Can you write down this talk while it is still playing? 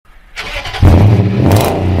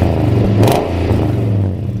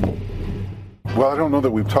Well, I don't know that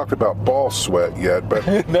we've talked about ball sweat yet, but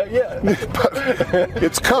Not yet. but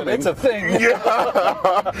it's coming. It's a thing.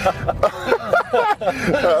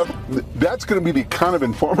 That's going to be the kind of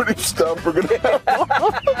informative stuff we're going to have.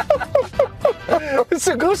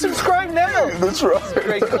 So go subscribe now. That's right.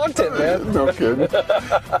 Great content, man. No kidding.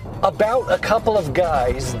 About a couple of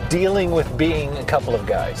guys dealing with being a couple of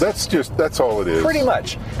guys. That's all it is. Pretty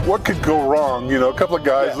much. What could go wrong? You know, a couple of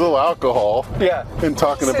guys, a little alcohol. Yeah. And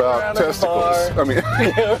talking Sitting about around at a testicles. bar. I mean,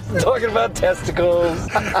 Talking about testicles.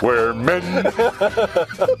 where men.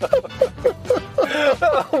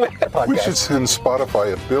 We should send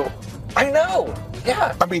Spotify a bill. I know.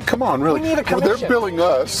 Yeah. I mean, come on, really. We need a Well, they're commission. billing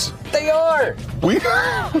us. They are. We.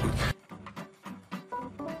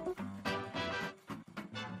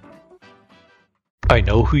 I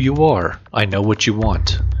know who you are. I know what you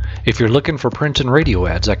want. If you're looking for print and radio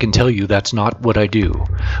ads, I can tell you that's not what I do.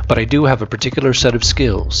 But I do have a particular set of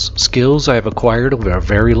skills. Skills I have acquired over a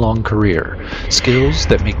very long career. Skills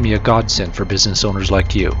that make me a godsend for business owners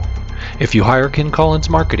like you. If you hire Ken Collins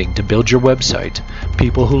Marketing to build your website,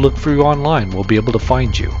 people who look for you online will be able to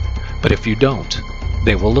find you. But if you don't,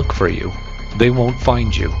 they will look for you. They won't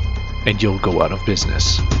find you. And you'll go out of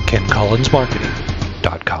business.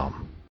 KenCollinsMarketing.com